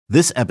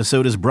This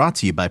episode is brought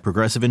to you by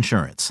Progressive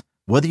Insurance.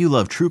 Whether you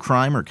love true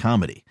crime or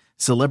comedy,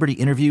 celebrity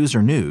interviews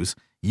or news,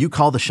 you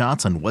call the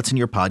shots on what's in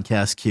your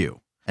podcast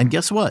queue. And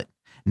guess what?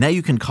 Now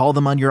you can call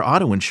them on your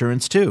auto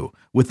insurance too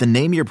with the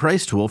Name Your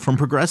Price tool from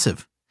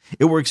Progressive.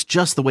 It works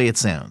just the way it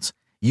sounds.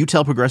 You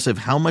tell Progressive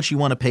how much you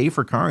want to pay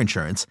for car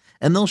insurance,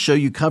 and they'll show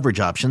you coverage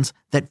options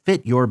that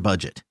fit your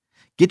budget.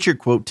 Get your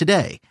quote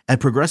today at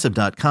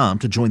Progressive.com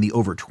to join the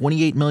over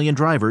 28 million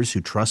drivers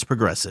who trust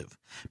Progressive.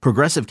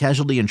 Progressive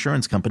Casualty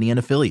Insurance Company and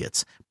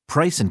Affiliates.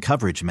 Price and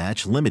coverage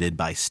match limited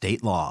by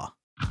state law.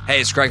 Hey,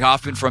 it's Greg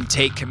Hoffman from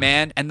Take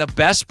Command, and the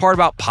best part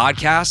about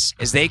podcasts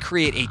is they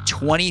create a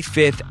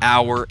 25th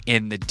hour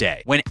in the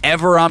day.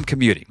 Whenever I'm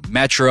commuting,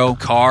 metro,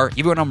 car,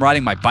 even when I'm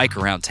riding my bike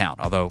around town,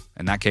 although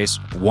in that case,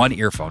 one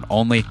earphone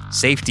only,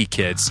 safety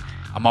kids,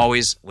 I'm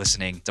always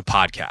listening to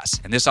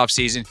podcasts. And this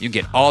offseason, you can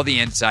get all the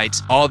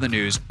insights, all the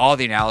news, all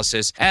the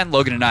analysis, and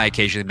Logan and I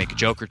occasionally make a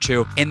joke or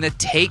two in the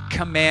Take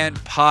Command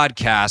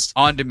podcast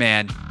on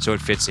demand so it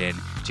fits in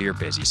to your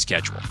busy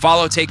schedule.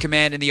 Follow Take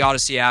Command in the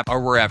Odyssey app or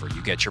wherever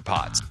you get your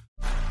pods.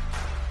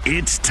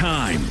 It's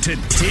time to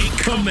take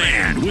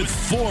command with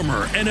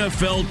former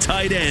NFL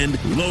tight end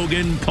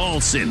Logan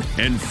Paulsen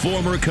and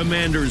former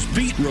Commanders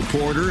beat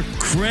reporter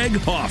Craig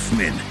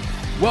Hoffman.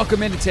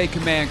 Welcome into Take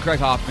Command, Craig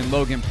Hoffman,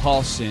 Logan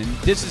Paulsen.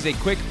 This is a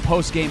quick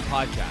post-game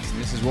podcast,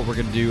 and this is what we're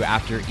going to do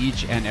after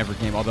each and every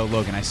game. Although,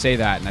 Logan, I say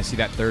that, and I see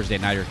that Thursday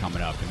nighter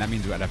coming up, and that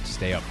means I'd have to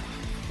stay up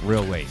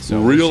real late. So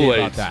we'll see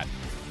about that.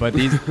 But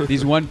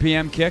these 1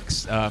 p.m.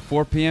 kicks,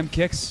 4 p.m.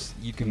 kicks,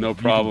 you can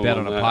bet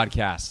on a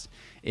podcast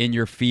in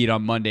your feed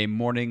on Monday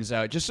mornings.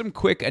 Just some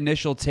quick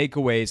initial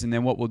takeaways, and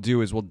then what we'll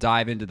do is we'll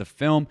dive into the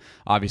film,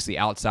 obviously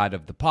outside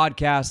of the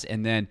podcast,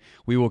 and then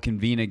we will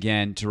convene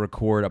again to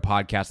record a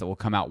podcast that will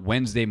come out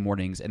Wednesday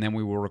mornings, and then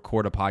we will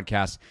record a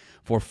podcast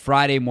for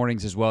Friday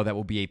mornings as well. That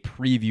will be a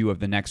preview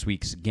of the next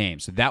week's game.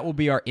 So that will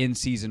be our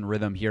in-season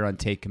rhythm here on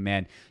Take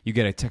Command. You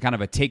get kind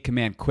of a Take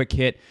Command quick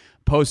hit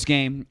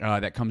post-game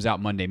that comes out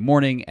Monday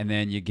morning, and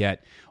then you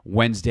get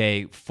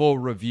Wednesday full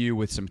review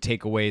with some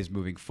takeaways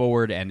moving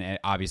forward, and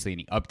obviously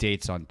any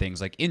updates on things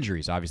like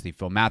injuries. Obviously,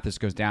 Phil Mathis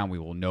goes down. We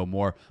will know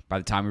more by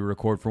the time we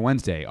record for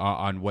Wednesday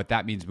on what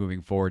that means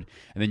moving forward,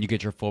 and then you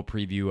get your full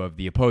preview of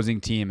the opposing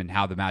team and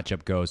how the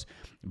matchup goes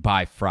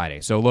by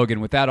Friday. So,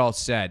 Logan, with that all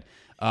said,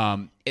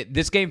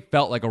 this game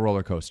felt like a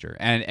roller coaster,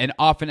 and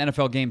often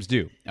NFL games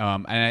do.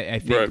 And I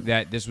think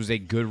that this was a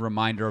good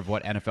reminder of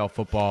what NFL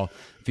football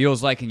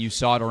feels like, and you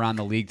saw it around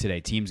the league today.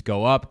 Teams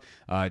go up,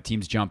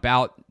 teams jump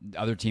out, the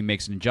other team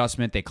makes an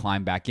adjustment, they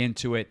climb back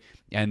into it,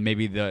 and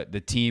maybe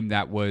the team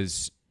that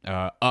was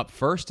up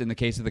first, in the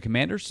case of the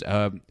Commanders,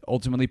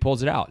 ultimately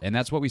pulls it out. And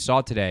that's what we saw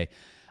today.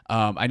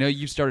 I know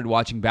you started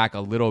watching back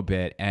a little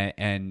bit,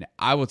 and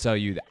I will tell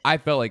you that I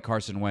felt like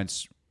Carson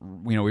Wentz,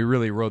 we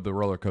really rode the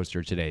roller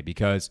coaster today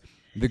because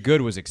the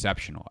good was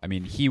exceptional. I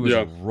mean, he was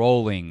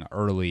rolling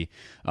early,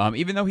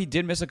 even though he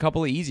did miss a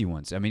couple of easy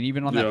ones. I mean,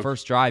 even on that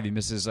first drive, he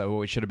misses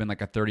what should have been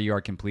like a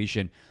 30-yard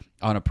completion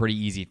on a pretty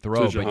easy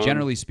throw. But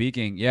generally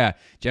speaking,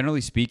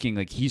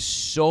 like he's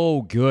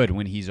so good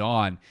when he's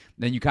on.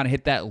 Then you kind of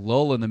hit that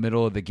lull in the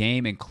middle of the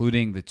game,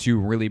 including the two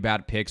really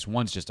bad picks.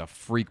 One's just a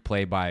freak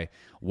play by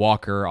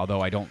Walker,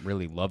 although I don't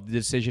really love the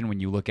decision. When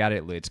you look at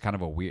it, it's kind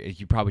of a weird,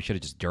 you probably should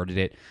have just dirted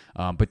it.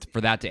 But for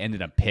that to end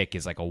in a pick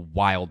is like a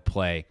wild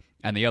play.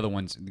 And the other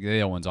one's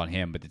on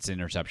him, but it's an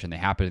interception. They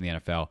happen in the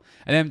NFL.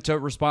 And then to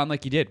respond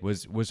like he did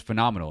was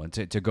phenomenal. And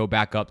to go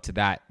back up to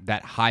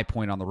that high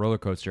point on the roller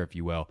coaster, if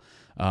you will,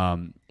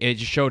 it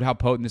just showed how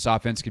potent this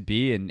offense could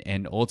be.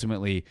 And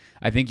ultimately,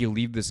 I think you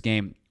leave this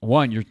game,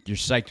 one, you're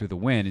psyched with a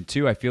win, and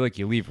two, I feel like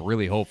you leave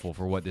really hopeful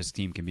for what this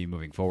team can be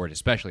moving forward,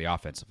 especially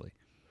offensively.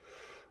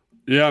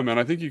 Yeah, man,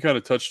 I think you kind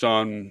of touched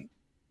on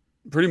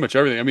pretty much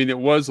everything. I mean, it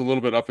was a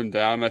little bit up and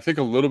down. I think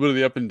a little bit of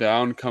the up and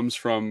down comes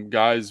from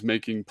guys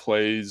making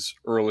plays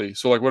early.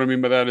 So, like, what I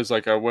mean by that is,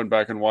 like, I went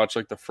back and watched,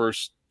 like, the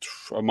first,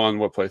 I'm on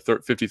what play,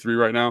 53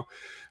 right now.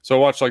 So I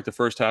watched, like, the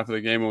first half of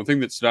the game. And one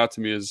thing that stood out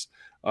to me is,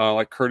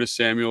 like, Curtis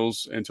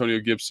Samuels, Antonio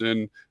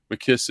Gibson,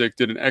 McKissick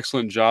did an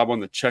excellent job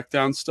on the check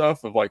down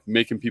stuff of, like,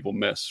 making people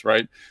miss,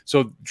 right?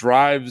 So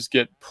drives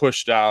get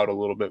pushed out a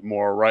little bit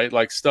more, right?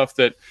 Like, stuff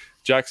that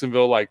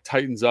Jacksonville like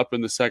tightens up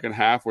in the second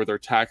half where they're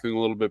tackling a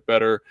little bit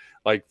better.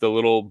 Like the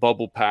little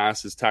bubble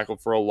pass is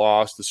tackled for a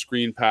loss. The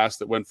screen pass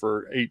that went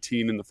for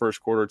 18 in the first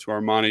quarter to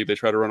Armani, they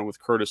try to run it with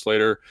Curtis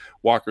later.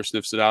 Walker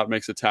sniffs it out,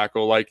 makes a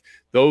tackle. Like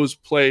those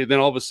play, then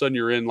all of a sudden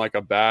you're in like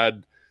a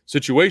bad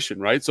situation,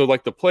 right? So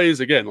like the plays,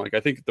 again, like I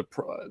think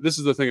this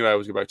is the thing that I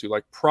always go back to,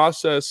 like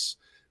process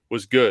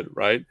was good,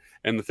 right?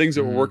 And the things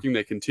that were working,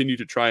 they continue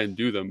to try and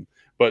do them.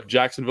 But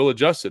Jacksonville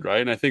adjusted, right?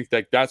 And I think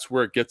that that's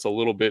where it gets a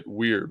little bit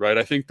weird, right?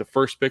 I think the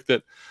first pick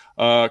that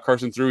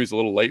Carson threw, he's a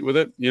little late with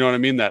it. You know what I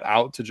mean? That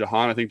out to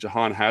Jahan. I think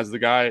Jahan has the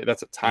guy.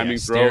 That's a timing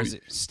throw.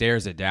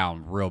 Stares it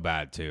down real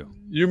bad too.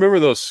 You remember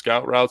those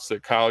scout routes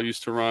that Kyle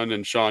used to run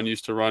and Sean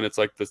used to run? It's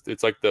like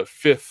the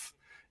fifth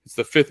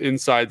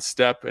inside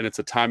step, and it's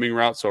a timing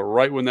route. So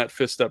right when that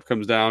fifth step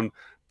comes down,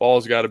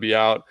 ball's got to be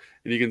out.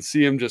 And you can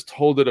see him just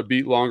hold it a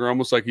beat longer,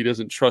 almost like he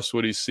doesn't trust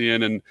what he's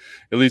seeing. And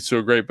it leads to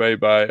a great play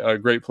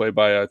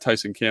by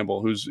Tyson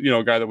Campbell, who's,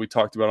 a guy that we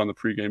talked about on the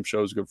pregame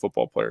show, is a good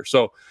football player.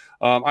 So,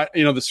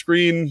 the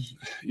screen,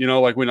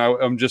 like when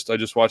I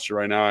just watched it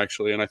right now,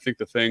 actually. And I think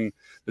the thing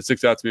that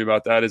sticks out to me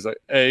about that is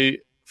a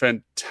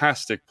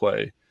fantastic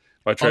play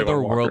by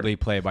Trayvon Walker. Otherworldly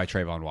play by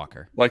Trayvon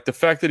Walker. Like the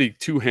fact that he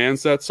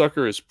two-hands that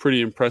sucker is pretty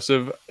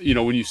impressive.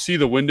 When you see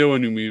the window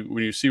and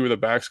when you see where the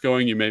back's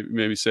going, you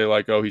maybe say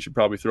like, oh, he should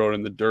probably throw it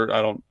in the dirt.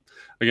 I don't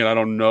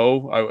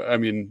know.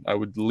 I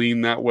would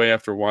lean that way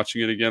after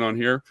watching it again on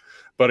here.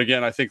 But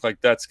again, I think like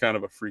that's kind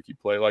of a freaky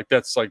play. Like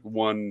that's like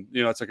one,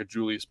 it's like a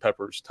Julius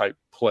Peppers type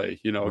play,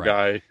 right.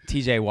 Guy.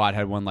 TJ Watt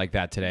had one like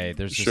that today.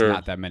 There's just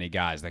not that many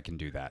guys that can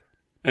do that.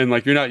 And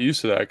like you're not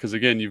used to that because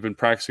again, you've been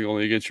practicing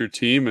only against your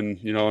team, and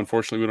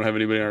unfortunately, we don't have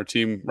anybody on our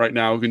team right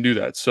now who can do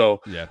that.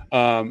 So,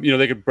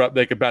 they could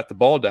bat the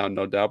ball down,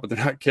 no doubt, but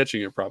they're not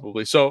catching it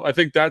probably. So I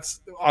think that's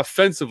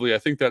offensively. I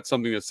think that's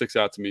something that sticks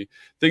out to me.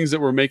 Things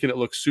that were making it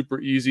look super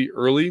easy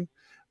early,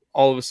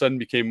 all of a sudden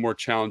became more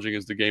challenging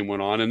as the game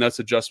went on, and that's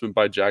adjustment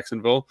by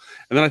Jacksonville.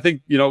 And then I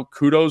think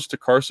kudos to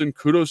Carson,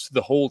 kudos to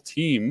the whole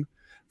team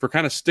for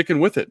kind of sticking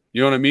with it.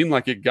 You know what I mean?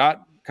 Like it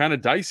got kind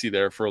of dicey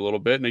there for a little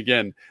bit. And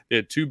again, they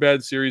had 2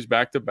 bad series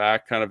back to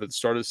back, kind of at the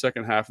start of the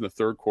second half in the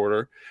third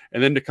quarter.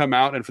 And then to come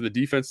out and for the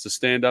defense to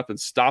stand up and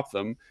stop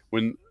them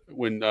when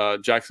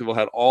Jacksonville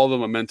had all the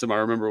momentum. I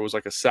remember it was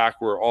like a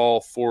sack where all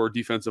 4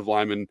 defensive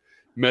linemen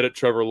met at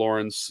Trevor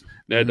Lawrence.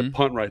 They had to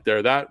punt right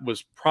there. That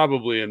was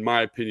probably, in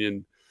my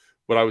opinion,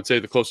 what I would say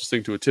the closest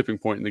thing to a tipping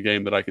point in the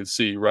game that I could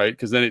see, right?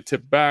 Because then it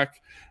tipped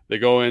back. They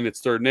go in,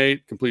 it's 3rd and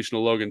 8, completion to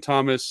Logan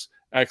Thomas.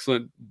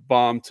 Excellent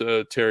bomb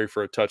to Terry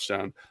for a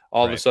touchdown.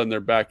 All of a sudden, they're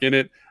back in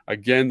it.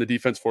 Again, the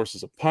defense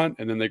forces a punt,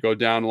 and then they go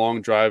down,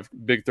 long drive,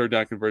 big 3rd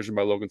down conversion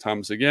by Logan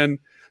Thomas again.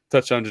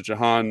 Touchdown to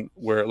Jahan,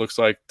 where it looks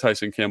like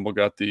Tyson Campbell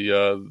got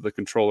the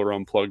controller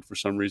unplugged for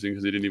some reason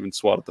because he didn't even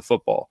swat at the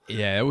football.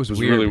 Yeah, it was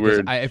weird. Really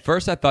weird. At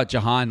first, I thought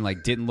Jahan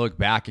didn't look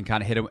back and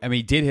kind of hit him. I mean,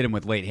 he did hit him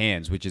with late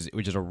hands, which is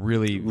a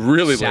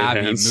really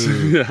savvy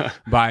move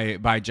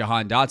by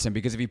Jahan Dotson,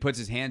 because if he puts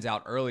his hands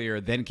out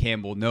earlier, then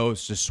Campbell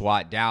knows to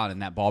swat down,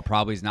 and that ball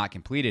probably is not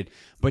completed.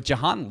 But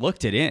Jahan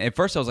looked it in. At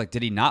first, I was like,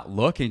 did he not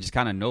look? And he just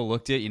kind of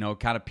no-looked it,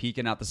 kind of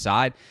peeking out the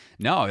side.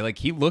 No,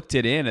 he looked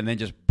it in and then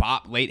just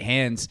bop late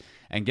hands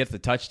and gets the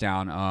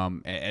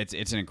touchdown.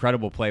 It's an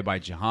incredible play by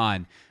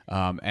Jahan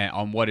and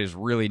on what is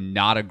really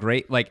not a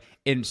great,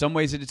 in some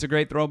ways it's a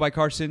great throw by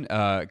Carson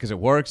because it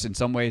works. In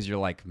some ways you're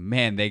like,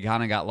 man, they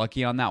kind of got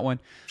lucky on that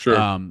one.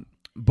 Sure.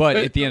 But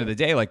at the end of the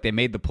day, they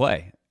made the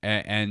play.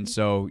 And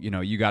so,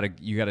 you got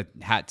a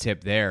hat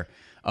tip there.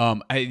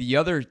 The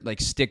other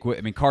stick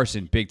with,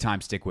 Carson, big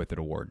time stick with it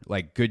award.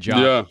 Good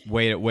job,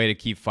 way to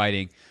keep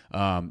fighting.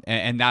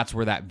 And that's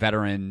where that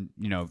veteran,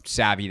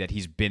 savvy that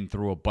he's been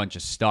through a bunch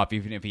of stuff,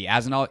 even if he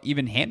hasn't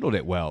even handled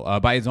it well,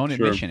 by his own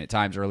admission at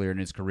times earlier in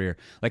his career.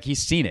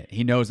 He's seen it.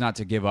 He knows not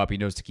to give up. He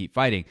knows to keep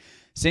fighting.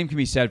 Same can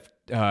be said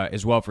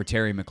as well for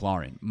Terry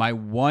McLaurin. My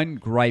one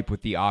gripe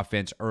with the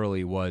offense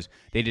early was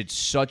they did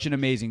such an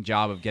amazing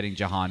job of getting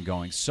Jahan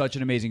going, such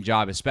an amazing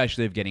job,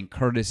 especially of getting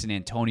Curtis and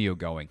Antonio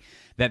going,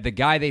 that the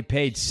guy they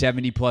paid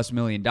 $70+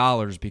 million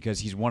because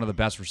he's one of the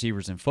best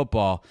receivers in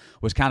football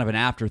was kind of an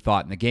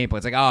afterthought in the game plan.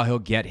 It's like, oh, he'll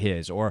get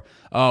his, or,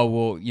 oh,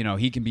 well,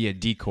 he can be a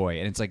decoy.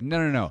 And it's like,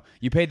 no.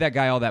 You paid that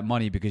guy all that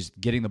money because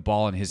getting the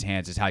ball in his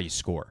hands is how you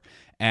score.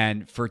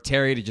 And for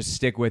Terry to just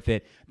stick with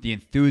it, the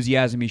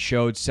enthusiasm he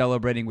showed,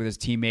 celebrating with his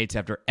teammates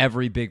after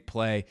every big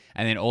play,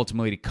 and then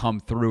ultimately to come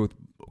through with,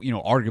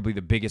 arguably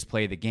the biggest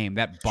play of the game,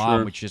 that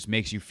bomb, which just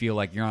makes you feel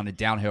like you're on a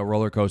downhill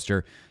roller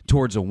coaster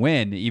towards a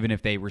win, even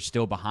if they were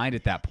still behind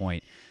at that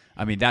point.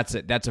 That's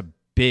a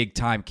big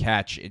time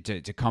catch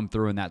to come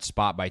through in that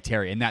spot by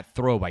Terry, and that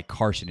throw by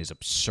Carson is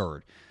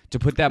absurd. To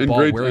put that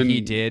ball where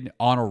he did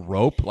on a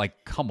rope,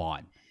 come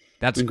on.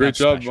 That's a great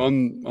job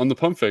on the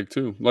pump fake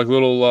too,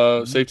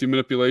 little safety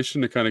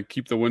manipulation to kind of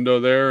keep the window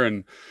there.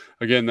 And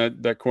again,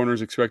 that corner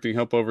is expecting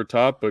help over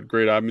top, but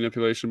great eye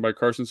manipulation by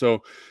Carson.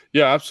 So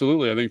yeah,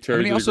 absolutely, I think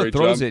Terry did a great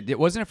job. It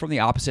wasn't it from the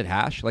opposite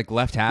hash,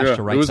 left hash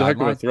to right. It was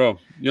sideline? a heck of a throw.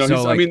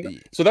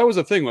 So that was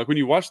the thing. When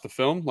you watch the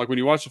film, when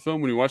you watch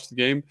the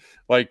game,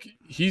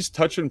 he's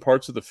touching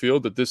parts of the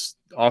field that this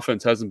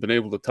offense hasn't been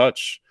able to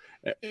touch.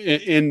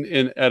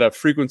 In at a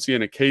frequency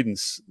and a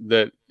cadence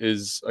that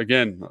is,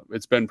 again,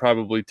 it's been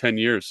probably 10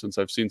 years since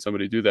I've seen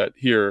somebody do that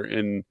here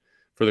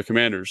for the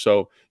Commanders.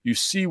 So you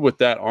see what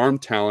that arm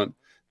talent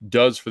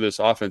does for this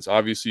offense.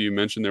 Obviously, you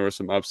mentioned there were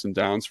some ups and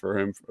downs for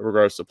him in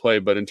regards to play,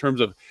 but in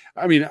terms of,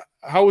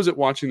 how was it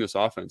watching this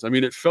offense?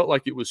 It felt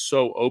like it was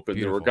so open.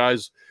 Beautiful. There were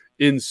guys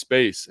in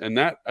space, and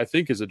that I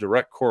think is a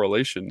direct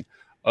correlation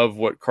of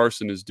what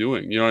Carson is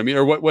doing,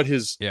 or what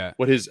his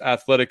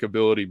athletic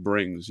ability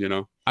brings,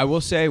 I will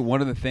say one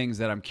of the things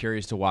that I'm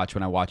curious to watch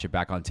when I watch it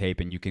back on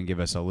tape, and you can give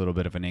us a little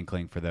bit of an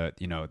inkling for the,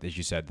 as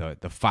you said, the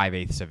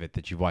 5/8 of it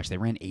that you've watched. They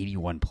ran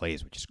 81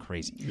 plays, which is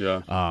crazy.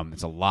 Yeah.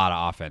 It's a lot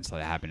of offense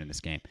that happened in this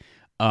game.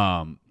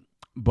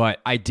 But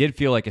I did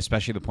feel like,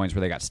 especially the points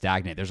where they got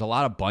stagnant, there's a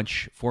lot of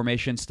bunch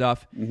formation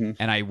stuff,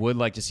 and I would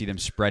like to see them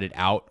spread it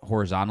out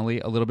horizontally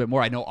a little bit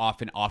more. I know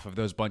often off of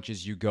those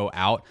bunches you go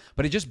out,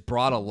 but it just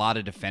brought a lot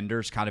of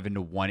defenders kind of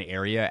into one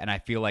area, and I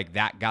feel like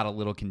that got a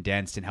little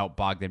condensed and helped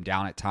bog them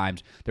down at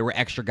times. There were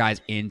extra guys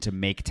in to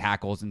make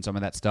tackles and some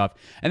of that stuff,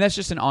 and that's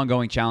just an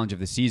ongoing challenge of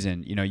the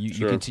season. You know, you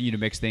continue to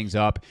mix things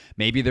up.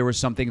 Maybe there was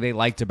something they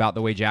liked about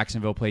the way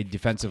Jacksonville played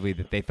defensively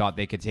that they thought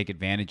they could take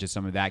advantage of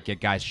some of that,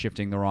 get guys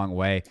shifting the wrong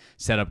way,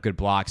 set up good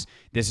blocks.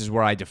 This is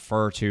where I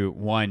defer to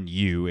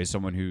you as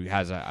someone who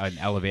has an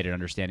elevated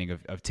understanding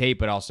of tape,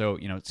 but also,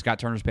 you know, Scott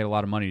Turner's paid a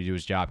lot of money to do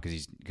his job because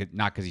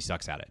he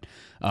sucks at it.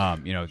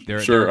 You know, there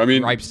are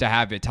gripes to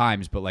have at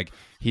times, but like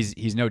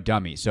he's no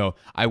dummy. So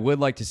I would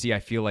like to see.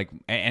 I feel like,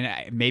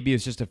 and maybe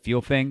it's just a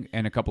feel thing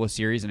in a couple of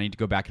series, and I need to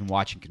go back and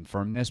watch and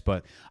confirm this.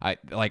 But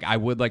I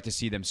would like to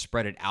see them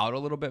spread it out a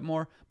little bit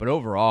more. But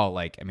overall,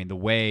 like, I mean, the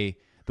way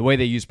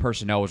they used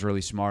personnel was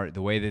really smart.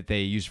 The way that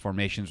they used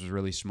formations was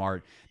really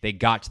smart. They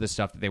got to the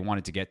stuff that they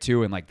wanted to get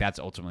to, and like that's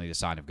ultimately the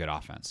sign of good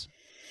offense.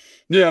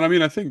 Yeah, and I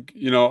mean, I think,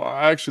 you know,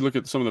 I actually look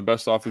at some of the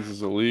best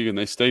offenses in the league, and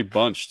they stay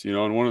bunched, you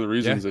know, and one of the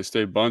reasons they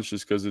stay bunched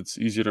is because it's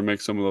easier to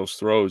make some of those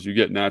throws. You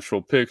get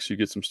natural picks, you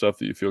get some stuff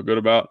that you feel good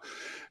about.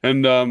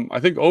 And I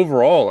think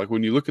overall, like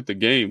when you look at the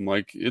game,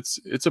 like it's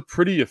a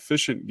pretty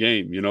efficient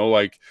game, you know,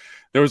 like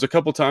there was a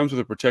couple times where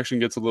the protection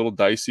gets a little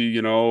dicey,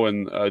 you know,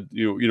 and,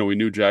 you know, we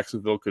knew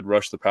Jacksonville could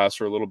rush the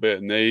passer a little bit,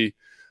 and they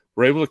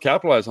were able to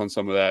capitalize on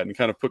some of that and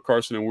kind of put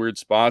Carson in weird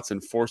spots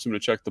and force him to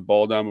check the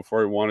ball down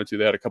before he wanted to.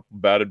 They had a couple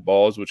batted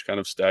balls, which kind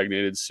of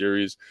stagnated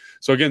series.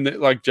 So again,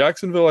 like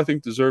Jacksonville, I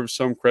think deserves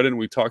some credit. And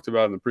we talked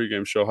about in the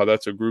pregame show how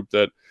that's a group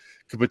that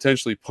could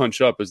potentially punch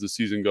up as the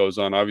season goes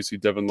on. Obviously,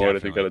 Devin Lloyd, I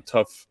think, had a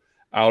tough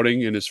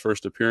outing in his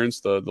first appearance,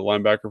 the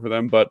linebacker for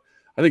them. But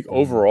I think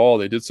overall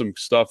they did some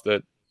stuff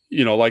that,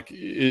 you know, like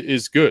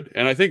is good.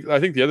 And I think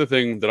the other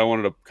thing that I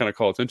wanted to kind of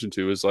call attention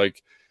to is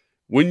like,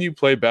 when you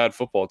play bad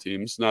football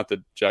teams, not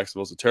that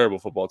Jacksonville's a terrible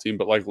football team,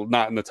 but like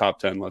not in the top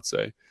 10, let's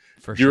say,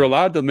 you're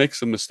allowed to make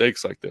some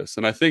mistakes like this.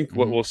 And I think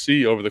what we'll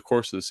see over the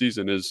course of the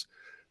season is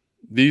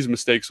these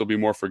mistakes will be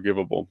more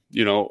forgivable,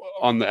 you know,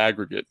 on the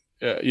aggregate,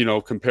 you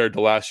know, compared to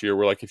last year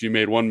where like if you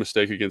made one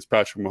mistake against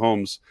Patrick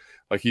Mahomes,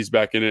 like he's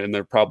back in it and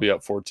they're probably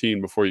up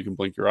 14 before you can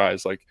blink your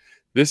eyes. Like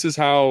this is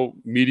how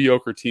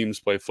mediocre teams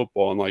play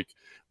football. And like,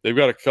 they've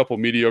got a couple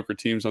mediocre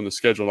teams on the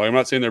schedule. Like, I'm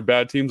not saying they're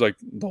bad teams. Like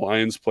the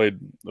Lions played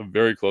a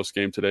very close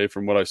game today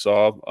from what I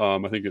saw.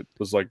 I think it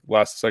was like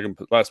last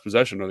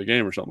possession of the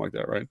game or something like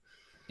that, right?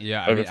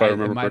 Yeah, if I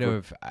remember it might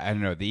have. I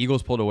don't know. The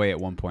Eagles pulled away at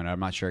one point. I'm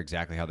not sure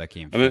exactly how that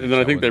came. And then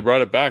I think they brought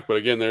it back. But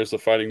again, there's the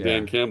fighting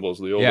Dan Campbells,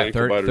 the old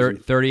ankle biters.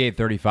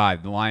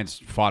 38-35. The Lions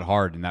fought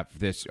hard in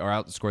this, or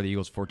outscored the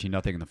Eagles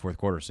 14-0 in the fourth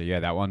quarter. So yeah,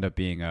 that wound up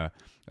being a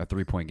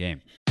 3-point game.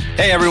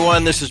 Hey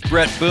everyone, this is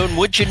Brett Boone.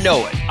 Would you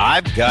know it?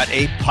 I've got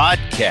a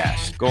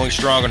podcast going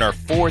strong in our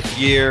fourth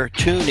year.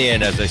 Tune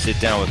in as I sit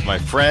down with my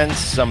friends,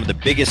 some of the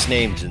biggest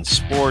names in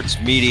sports,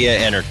 media,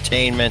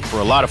 entertainment, for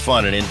a lot of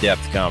fun and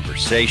in-depth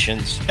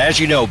conversations. As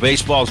you know,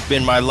 baseball's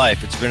been my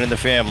life. It's been in the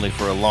family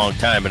for a long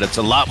time, but it's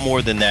a lot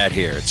more than that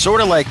here. It's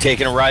sort of like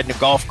taking a ride in a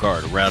golf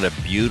cart around a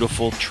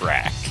beautiful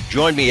track.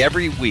 Join me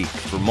every week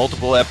for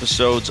multiple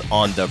episodes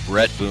on the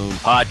Brett Boone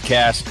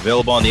Podcast,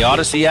 available on the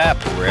Odyssey app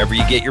or wherever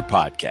you get your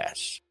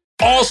podcasts.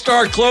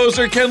 All-star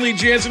closer Kenley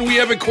Jansen, we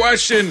have a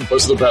question.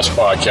 What's the best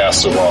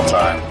podcast of all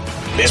time?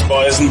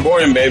 Baseball isn't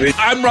boring, baby.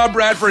 I'm Rob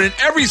Bradford, and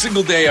every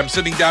single day I'm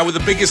sitting down with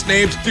the biggest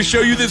names to show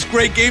you this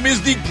great game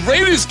is the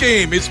greatest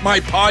game. It's my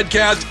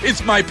podcast.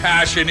 It's my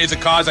passion. It's a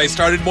cause I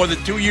started more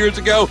than 2 years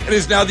ago and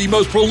is now the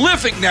most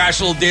prolific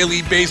national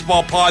daily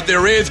baseball pod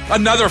there is.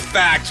 Another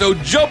fact, so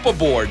jump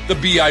aboard the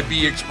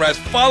BIB Express.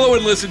 Follow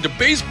and listen to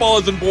Baseball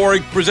Isn't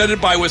Boring,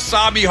 presented by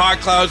Wasabi Hot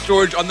Cloud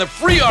Storage on the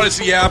free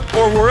Odyssey app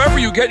or wherever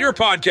you get your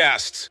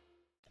podcasts.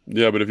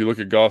 Yeah, but if you look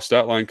at Goff's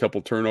stat line,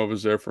 couple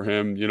turnovers there for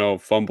him, you know,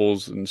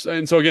 fumbles.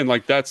 And so, again,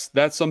 like that's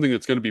something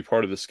that's going to be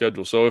part of the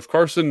schedule. So if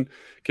Carson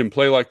can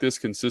play like this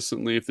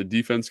consistently, if the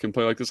defense can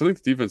play like this, I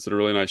think the defense did a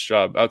really nice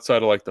job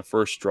outside of like the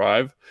first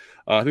drive.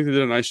 I think they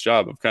did a nice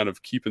job of kind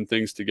of keeping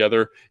things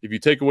together. If you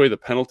take away the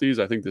penalties,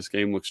 I think this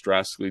game looks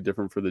drastically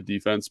different for the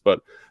defense. But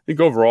I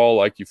think overall,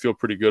 like you feel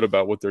pretty good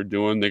about what they're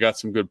doing. They got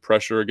some good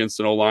pressure against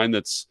an O-line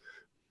that's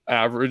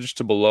average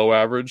to below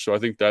average. So I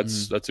think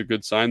that's a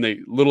good sign. They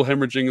little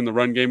hemorrhaging in the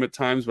run game at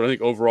times, but I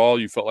think overall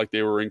you felt like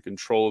they were in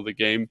control of the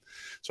game.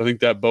 So I think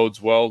that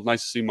bodes well.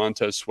 Nice to see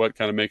Montez Sweat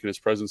kind of making his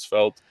presence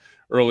felt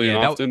early and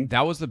often.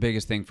 That was the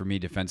biggest thing for me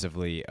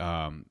defensively.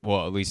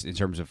 Well, at least in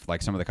terms of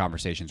like some of the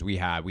conversations we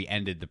had. We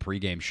ended the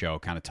pregame show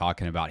kind of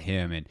talking about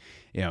him and,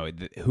 you know,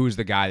 who's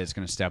the guy that's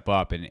going to step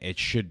up, and it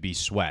should be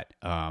Sweat.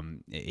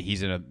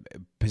 He's in a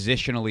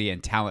positionally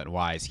and talent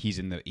wise, he's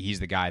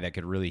the guy that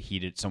could really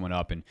heat someone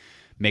up and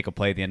make a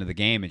play at the end of the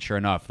game. And sure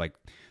enough, like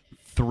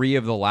 3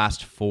 of the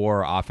last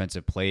 4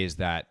 offensive plays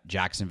that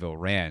Jacksonville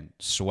ran,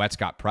 Sweat's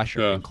got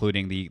pressure,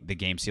 including the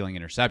game-sealing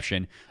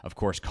interception, of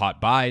course,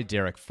 caught by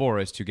Derek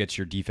Forrest, who gets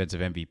your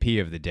defensive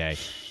MVP of the day.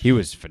 He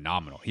was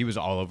phenomenal. He was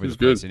all over the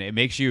place, and it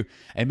makes you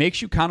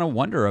kind of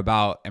wonder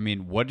about, I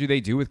mean, what do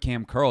they do with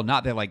Cam Curl?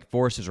 Not that like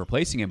Forrest is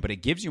replacing him, but it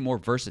gives you more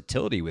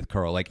versatility with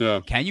Curl. Like,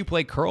 can you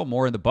play Curl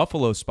more in the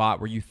Buffalo spot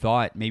where you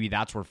thought maybe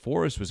that's where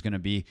Forrest was going to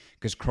be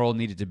because Curl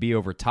needed to be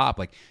over top?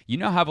 Like, you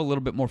now have a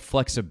little bit more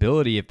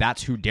flexibility if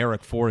that's who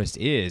Derek Forrest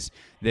is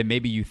than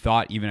maybe you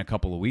thought even a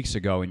couple of weeks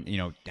ago.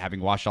 And,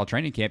 having watched all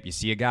training camp, you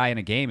see a guy in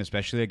a game,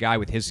 especially a guy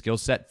with his skill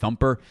set,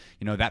 thumper,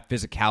 that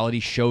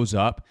physicality shows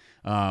up.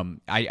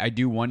 I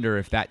do wonder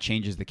if that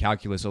changes the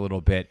calculus a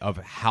little bit of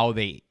how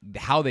they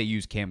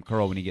use Cam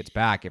Curl when he gets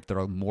back, if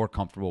they're more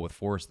comfortable with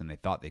Forrest than they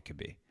thought they could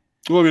be.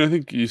 Well, I mean, I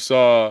think you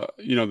saw,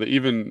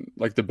 even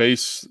like the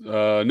base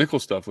nickel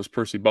stuff was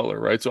Percy Butler,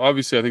 right? So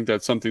obviously I think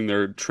that's something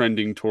they're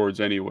trending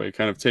towards anyway,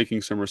 kind of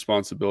taking some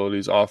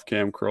responsibilities off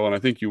Cam Curl. And I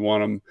think you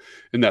want him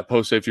in that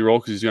post safety role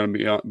because he's going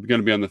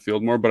to be on the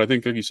field more. But I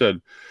think, like you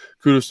said,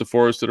 kudos to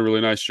Forrest, did a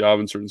really nice job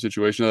in certain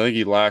situations. I think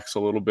he lacks a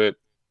little bit,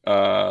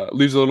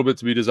 leaves a little bit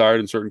to be desired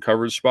in certain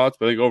coverage spots.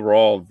 But I think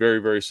overall, very,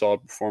 very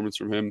solid performance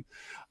from him.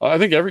 I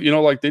think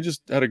they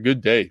just had a good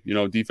day,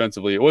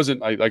 defensively. It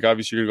wasn't like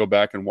obviously you're going to go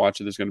back and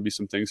watch it. There's going to be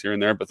some things here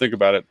and there, but think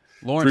about it.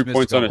 Lawrence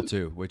missed a couple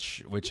too,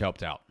 which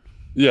helped out.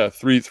 Yeah,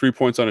 three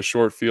points on a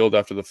short field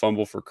after the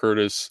fumble for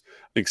Curtis.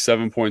 I think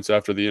 7 points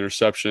after the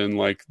interception.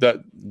 Like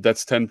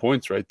that's 10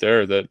 points right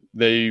there that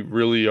they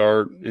really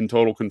are in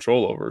total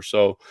control over.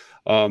 So,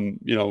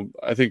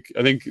 I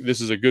think this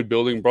is a good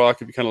building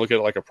block if you kind of look at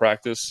it like a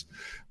practice.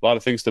 A lot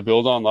of things to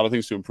build on, a lot of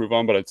things to improve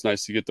on, but it's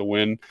nice to get the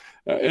win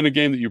in a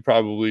game that you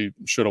probably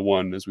should have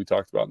won, as we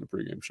talked about in the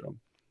pregame show.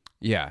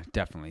 Yeah,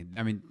 definitely.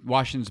 I mean,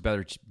 Washington's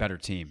a better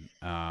team.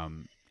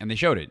 And they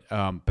showed it,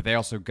 but they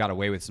also got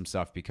away with some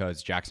stuff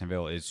because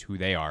Jacksonville is who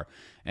they are,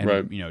 and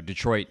right.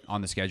 Detroit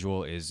on the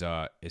schedule is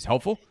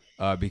helpful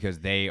because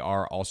they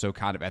are also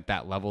kind of at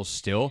that level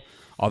still.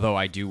 Although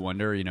I do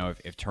wonder,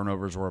 if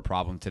turnovers were a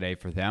problem today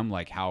for them,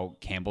 like how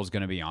Campbell's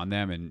going to be on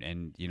them,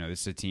 and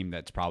this is a team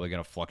that's probably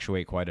going to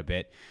fluctuate quite a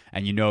bit,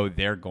 and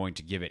they're going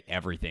to give it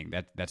everything.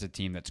 That's a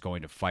team that's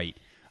going to fight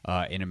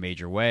in a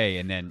major way.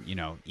 And then,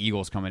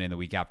 Eagles coming in the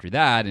week after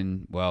that.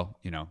 And,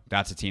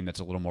 that's a team that's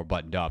a little more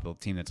buttoned up, a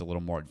team that's a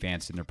little more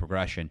advanced in their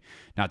progression,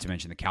 not to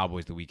mention the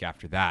Cowboys the week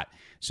after that.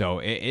 So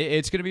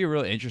it's going to be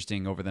really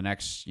interesting over the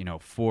next,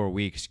 4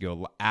 weeks to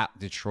go at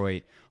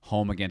Detroit,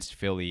 home against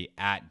Philly,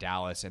 at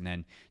Dallas, and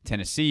then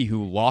Tennessee,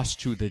 who lost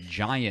to the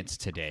Giants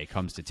today,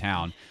 comes to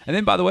town. And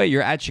then, by the way,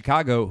 you're at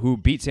Chicago, who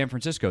beat San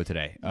Francisco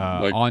today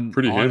on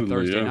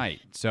Thursday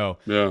night. So,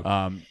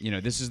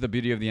 this is the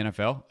beauty of the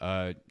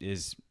NFL.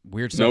 Is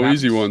weird stuff. No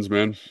happens. easy ones,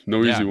 man.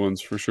 No easy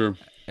ones for sure.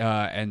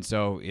 And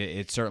so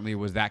it certainly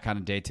was that kind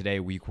of day today,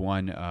 week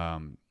one.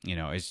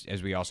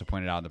 As we also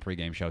pointed out in the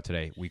pregame show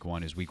today, week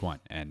one is week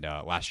one. And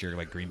last year,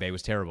 Green Bay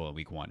was terrible in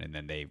week one, and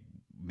then they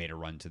made a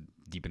run to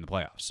deep in the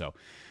playoffs. So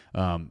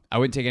I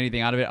wouldn't take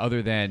anything out of it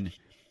other than,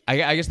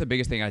 I guess the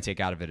biggest thing I take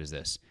out of it is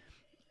this.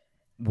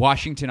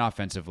 Washington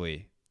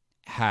offensively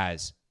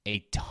has a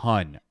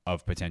ton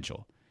of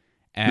potential.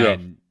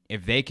 And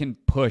if they can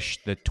push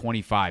the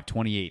 25,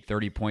 28,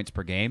 30 points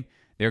per game,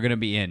 they're going to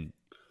be in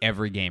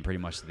every game pretty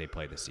much that they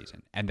play this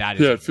season. And that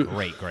is a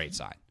great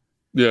sign.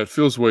 Yeah, it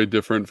feels way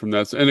different from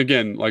that. And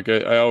again,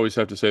 I always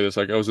have to say this,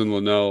 I was in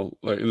Linnell,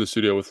 in the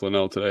studio with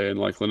Linnell today, and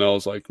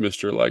Linnell's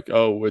Mr.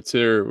 Oh, it's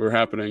here, we're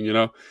happening,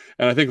 And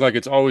I think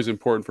it's always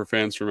important for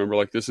fans to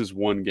remember, this is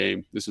one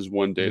game, this is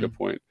one data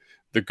point.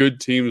 The good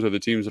teams are the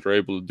teams that are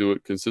able to do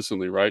it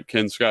consistently, right?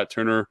 Can Scott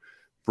Turner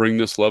bring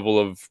this level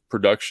of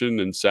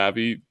production and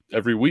savvy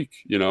every week,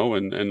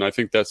 and I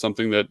think that's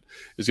something that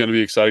is going to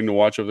be exciting to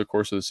watch over the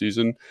course of the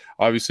season.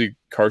 Obviously,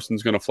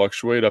 Carson's going to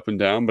fluctuate up and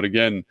down, but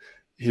again,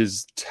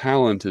 his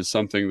talent is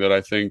something that I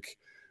think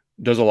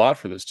does a lot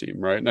for this team,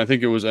 right? And I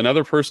think it was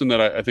another person that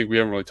I think we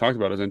haven't really talked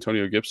about is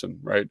Antonio Gibson,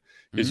 right?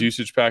 His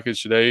usage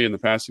package today in the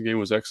passing game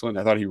was excellent.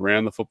 I thought he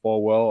ran the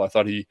football well. I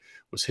thought he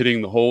was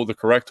hitting the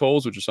correct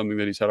holes, which is something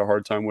that he's had a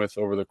hard time with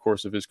over the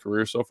course of his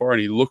career so far,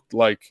 and he looked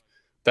like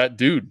that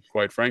dude,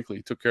 quite frankly.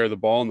 He took care of the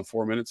ball in the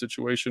 4-minute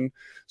situation.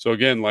 So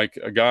again,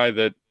 a guy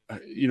that,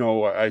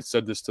 I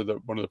said this to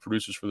one of the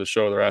producers for the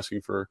show. They're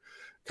asking for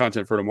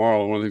content for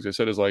tomorrow. And one of the things I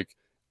said is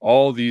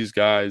all these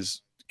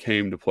guys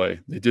came to play.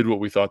 They did what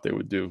we thought they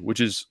would do, which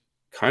is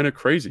kind of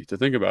crazy to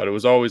think about. It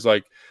was always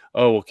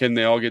can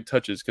they all get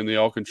touches? Can they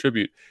all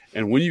contribute?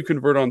 And when you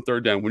convert on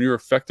third down, when you're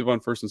effective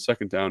on first and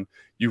second down,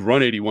 you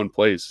run 81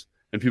 plays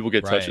and people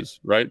get touches,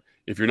 right?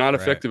 If you're not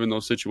effective in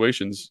those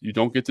situations, you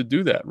don't get to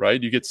do that,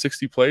 right? You get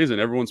 60 plays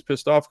and everyone's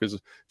pissed off because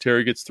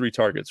Terry gets 3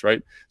 targets,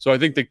 right? So I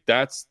think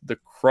that's the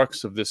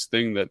crux of this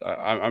thing that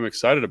I'm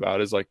excited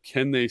about is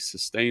can they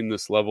sustain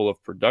this level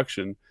of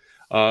production?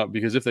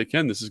 Because if they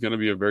can, this is going to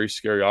be a very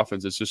scary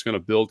offense. It's just going to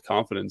build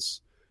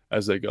confidence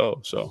as they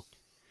go. So,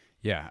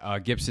 Yeah,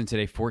 Gibson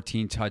today,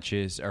 14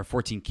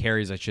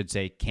 carries, I should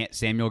say.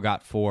 Samuel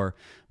got 4,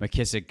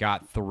 McKissick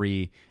got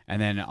 3, and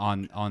then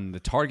on the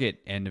target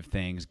end of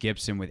things,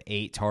 Gibson with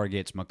 8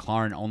 targets.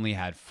 McLaurin only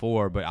had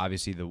 4, but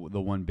obviously the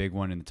one big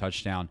one in the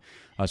touchdown.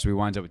 So he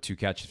winds up with 2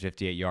 catches,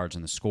 58 yards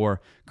on the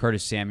score.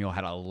 Curtis Samuel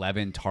had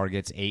 11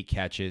 targets, 8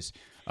 catches,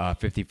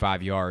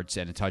 55 yards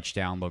and a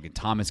touchdown. Logan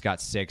Thomas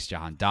got 6.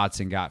 Jahan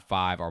Dotson got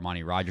 5.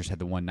 Armani Rogers had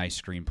the one nice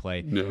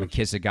screenplay. Yeah.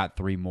 McKissick got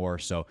 3 more.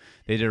 So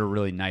they did a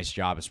really nice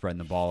job of spreading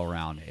the ball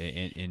around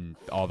in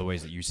all the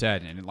ways that you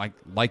said. And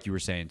like you were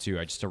saying too,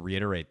 just to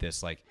reiterate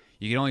this, like,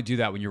 you can only do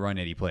that when you run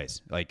 80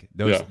 plays. Like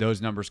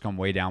those numbers come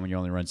way down when you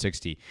only run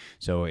 60.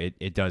 So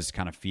it does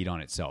kind of feed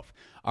on itself.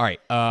 All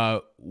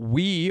right.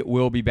 We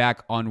will be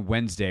back on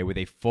Wednesday with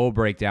a full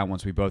breakdown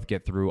once we both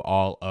get through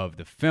all of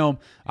the film.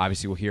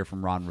 Obviously, we'll hear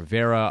from Ron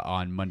Rivera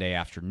on Monday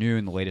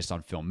afternoon, the latest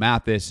on Phil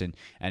Mathis and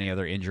any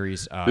other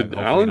injuries. Did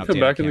Allen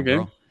come back in the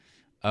game?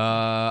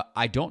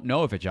 I don't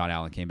know if John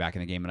Allen came back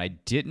in the game, and I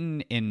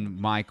didn't, in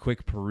my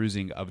quick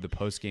perusing of the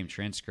post-game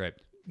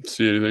transcript,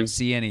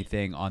 see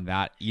anything on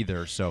that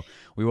either. So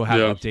we will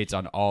have updates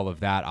on all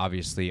of that,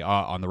 obviously,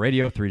 on the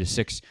radio 3 to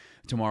 6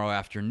 tomorrow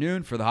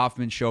afternoon for the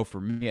Hoffman Show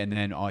for me, and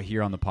then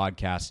here on the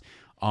podcast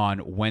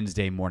on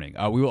Wednesday morning.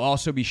 We will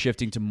also be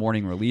shifting to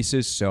morning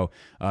releases, so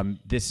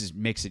this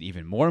makes it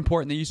even more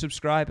important that you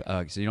subscribe,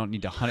 so you don't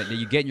need to hunt it.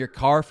 You get in your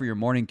car for your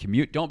morning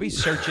commute. Don't be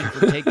searching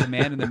for Take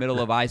Command in the middle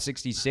of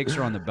I-66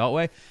 or on the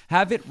Beltway.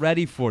 Have it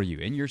ready for you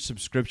in your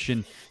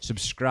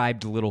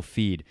subscribed little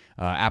feed,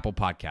 Apple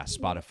Podcasts,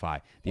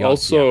 Spotify.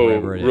 Also,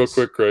 real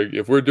quick, Craig,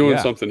 if we're doing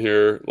something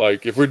here,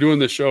 like if we're doing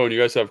this show and you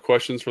guys have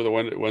questions for the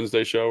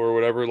Wednesday show or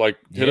whatever, like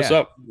hit us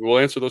up. We'll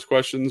answer those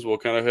questions. We'll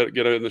kind of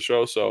get it in the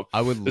show. So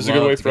this is a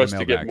good way for us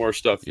to get more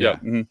stuff.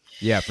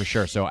 Yeah, for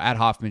sure. So at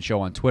Hoffman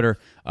Show on Twitter,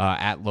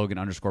 at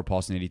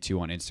Logan_Paulson82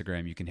 on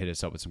Instagram. You can hit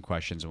us up with some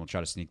questions, and we'll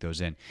try to sneak those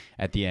in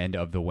at the end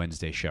of the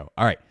Wednesday show.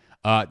 All right.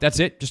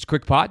 That's it. Just a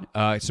quick pod,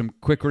 some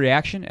quick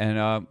reaction, and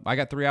I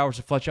got 3 hours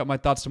to flesh out my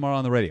thoughts tomorrow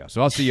on the radio.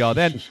 So I'll see y'all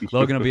then.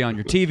 Logan will be on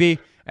your TV,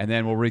 and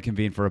then we'll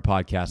reconvene for a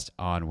podcast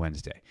on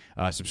Wednesday.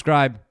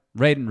 Subscribe,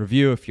 rate, and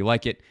review if you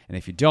like it, and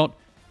if you don't,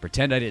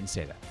 pretend I didn't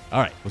say that. All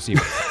right, we'll see you.